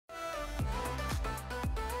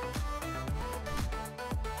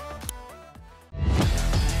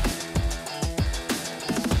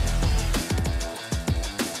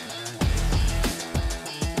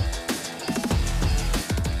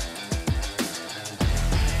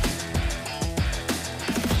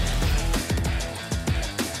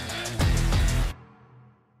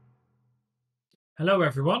Hello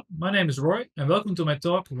everyone, my name is Roy and welcome to my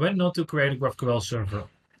talk When Not to Create a GraphQL Server.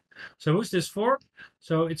 So who's this for?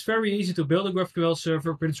 So it's very easy to build a GraphQL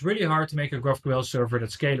server, but it's really hard to make a GraphQL server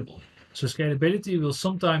that's scalable. So scalability will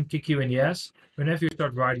sometimes kick you in the ass whenever you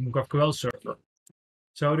start writing a GraphQL server.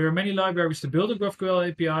 So there are many libraries to build a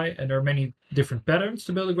GraphQL API and there are many different patterns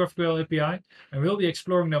to build a GraphQL API, and we'll be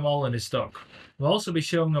exploring them all in this talk. We'll also be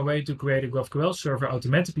showing a way to create a GraphQL server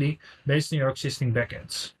automatically based on your existing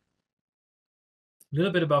backends. A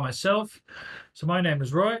little bit about myself. So my name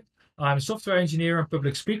is Roy. I'm a software engineer and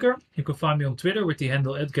public speaker. You can find me on Twitter with the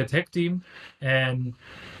handle @gethackteam. And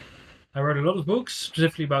I wrote a lot of books,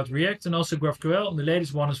 specifically about React and also GraphQL. And the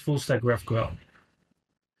latest one is Full Stack GraphQL.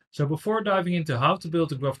 So before diving into how to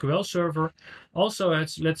build a GraphQL server, also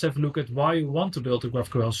let's have a look at why you want to build a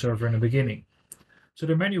GraphQL server in the beginning. So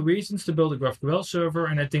there are many reasons to build a GraphQL server,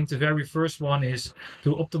 and I think the very first one is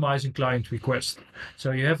to optimizing client request.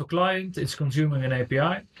 So you have a client, it's consuming an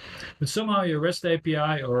API, but somehow your REST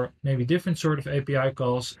API or maybe different sort of API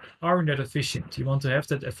calls aren't that efficient. You want to have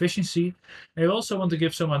that efficiency, and you also want to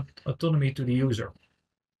give some autonomy to the user.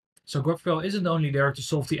 So GraphQL isn't only there to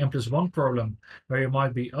solve the N+1 problem, where you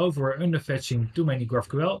might be over or under fetching too many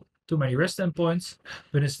REST endpoints,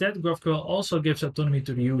 but instead GraphQL also gives autonomy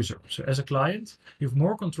to the user. So as a client, you have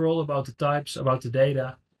more control about the types, about the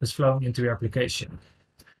data that's flowing into your application.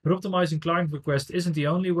 But optimizing client request isn't the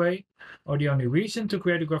only way or the only reason to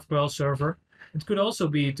create a GraphQL server. It could also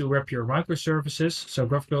be to wrap your microservices. So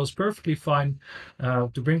GraphQL is perfectly fine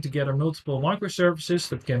to bring together multiple microservices.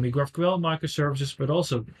 That can be GraphQL microservices, but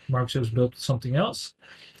also microservices built something else.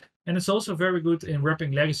 And it's also very good in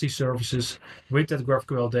wrapping legacy services with that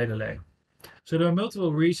GraphQL data lake. So there are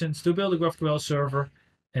multiple reasons to build a GraphQL server,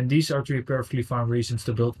 and these are three perfectly fine reasons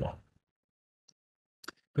to build one.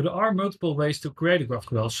 But there are multiple ways to create a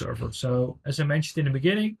GraphQL server. So as I mentioned in the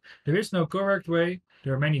beginning, there is no correct way.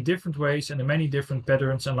 There are many different ways and many different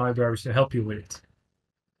patterns and libraries to help you with it.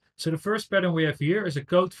 So the first pattern we have here is a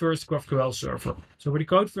code-first GraphQL server. So with a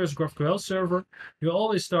code-first GraphQL server, you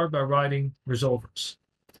always start by writing resolvers.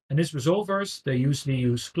 And these resolvers, they usually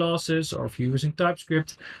use classes, or if you're using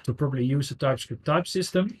TypeScript, you'll probably use a TypeScript type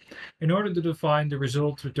system in order to define the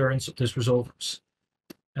result returns of these resolvers.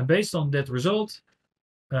 And based on that result,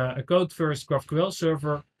 a code-first GraphQL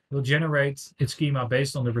server will generate its schema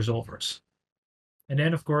based on the resolvers. And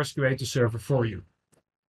then, of course, create the server for you.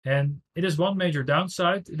 And it has one major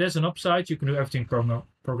downside. It has an upside. You can do everything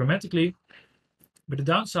programmatically. But the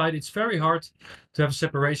downside, it's very hard to have a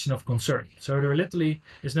separation of concern. So there literally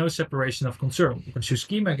is no separation of concern because your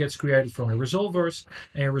schema gets created from your resolvers,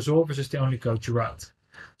 and your resolvers is the only code you write.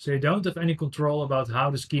 So you don't have any control about how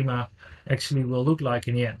the schema actually will look like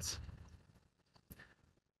in the end.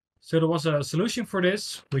 So there was a solution for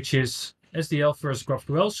this, which is SDL first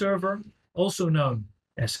GraphQL server, also known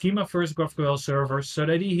as schema-first GraphQL servers. So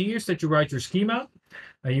the idea here is that you write your schema.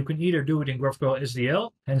 You can either do it in GraphQL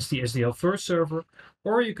SDL, hence the SDL first server,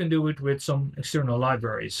 or you can do it with some external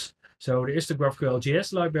libraries. So there is the GraphQL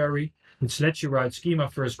JS library, which lets you write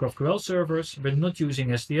schema-first GraphQL servers, but not using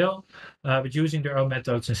SDL, but using their own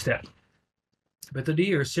methods instead. But the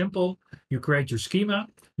idea is simple. You create your schema,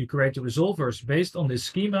 you create the resolvers based on this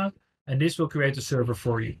schema, and this will create a server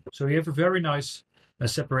for you. So you have a very nice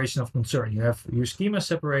separation of concern. You have your schema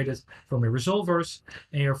separated from your resolvers,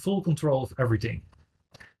 and you have full control of everything.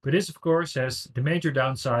 But this, of course, has the major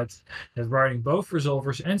downside that writing both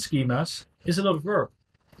resolvers and schemas is a lot of work.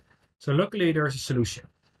 So luckily, there is a solution.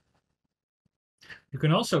 You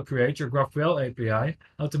can also create your GraphQL API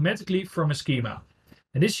automatically from a schema.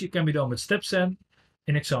 And this can be done with StepSen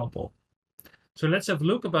in example. So let's have a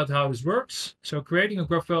look about how this works. So creating a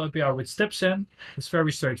GraphQL API with StepSen is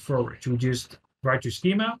very straightforward. You just write your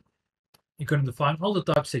schema. You're going to define all the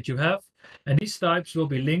types that you have, and these types will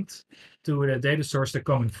be linked to the data source they're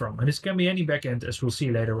coming from. And this can be any backend, as we'll see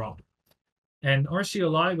later on. And our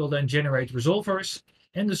CLI will then generate resolvers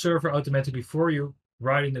and the server automatically for you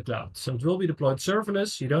right in the cloud. So it will be deployed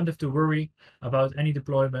serverless. You don't have to worry about any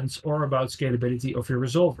deployments or about scalability of your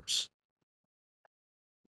resolvers.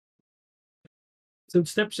 So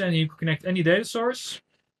steps in, you can connect any data source.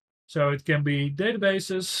 So it can be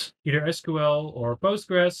databases, either SQL or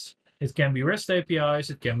Postgres. It can be REST APIs.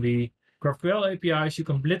 It can be GraphQL APIs. You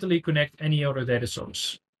can literally connect any other data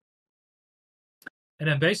source. And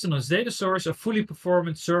then based on this data source, a fully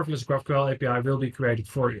performant serverless GraphQL API will be created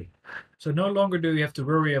for you. So no longer do you have to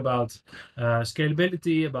worry about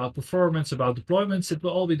scalability, about performance, about deployments. It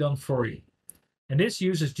will all be done for you. And this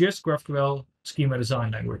uses just GraphQL schema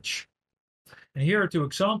design language. And here are two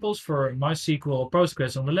examples for MySQL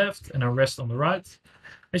Postgres on the left and REST on the right.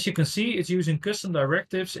 As you can see, it's using custom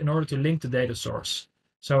directives in order to link the data source.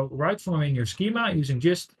 So right from in your schema, using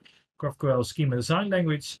just GraphQL schema design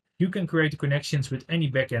language, you can create the connections with any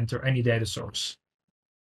backend or any data source.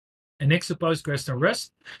 And next to Postgres and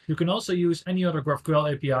REST, you can also use any other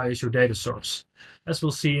GraphQL API as your data source, as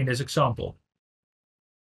we'll see in this example.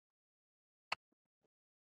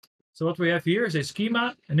 So what we have here is a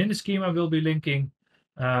schema, and in the schema, we'll be linking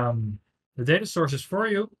the data sources for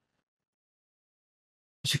you.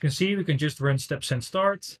 As you can see, we can just run steps and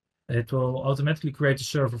start. It will automatically create a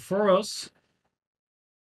server for us.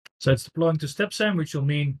 So it's deploying to StepSend, which will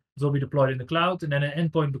mean it will be deployed in the cloud, and then an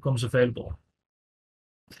endpoint becomes available.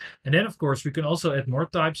 And then, of course, we can also add more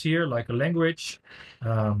types here, like a language.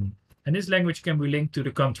 And this language can be linked to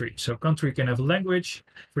the country. So country can have a language.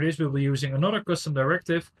 For this, we'll be using another custom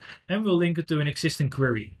directive, and we'll link it to an existing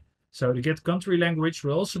query. So the get country language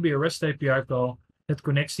will also be a REST API call that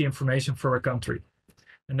connects the information for a country.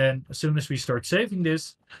 And then as soon as we start saving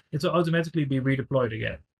this, it will automatically be redeployed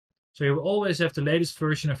again. So you will always have the latest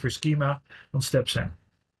version of your schema on StepSend.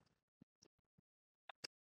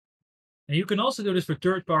 And you can also do this for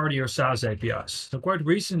third-party or SaaS APIs. So quite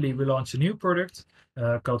recently, we launched a new product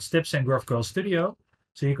called StepSend GraphQL Studio.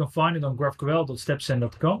 So you can find it on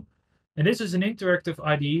graphql.stepsend.com. And this is an interactive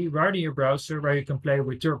IDE right in your browser where you can play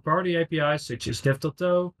with third-party APIs such as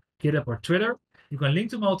dev.to, GitHub, or Twitter. You can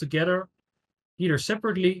link them all together, either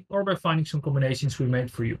separately or by finding some combinations we made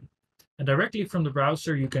for you. And directly from the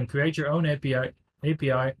browser, you can create your own API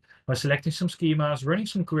by selecting some schemas, running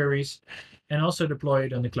some queries, and also deploy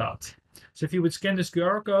it on the cloud. So if you would scan this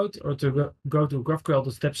QR code or to go to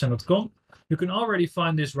graphql.stepsend.com, you can already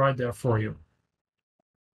find this right there for you.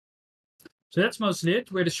 So that's mostly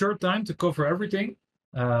it. We had a short time to cover everything.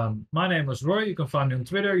 My name was Roy. You can find me on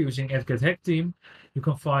Twitter using @gethackteam. You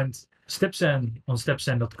can find StepSend on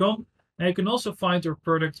stepsend.com. And you can also find our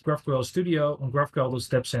product GraphQL Studio on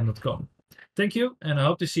graphql.stepsend.com. Thank you, and I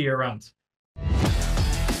hope to see you around.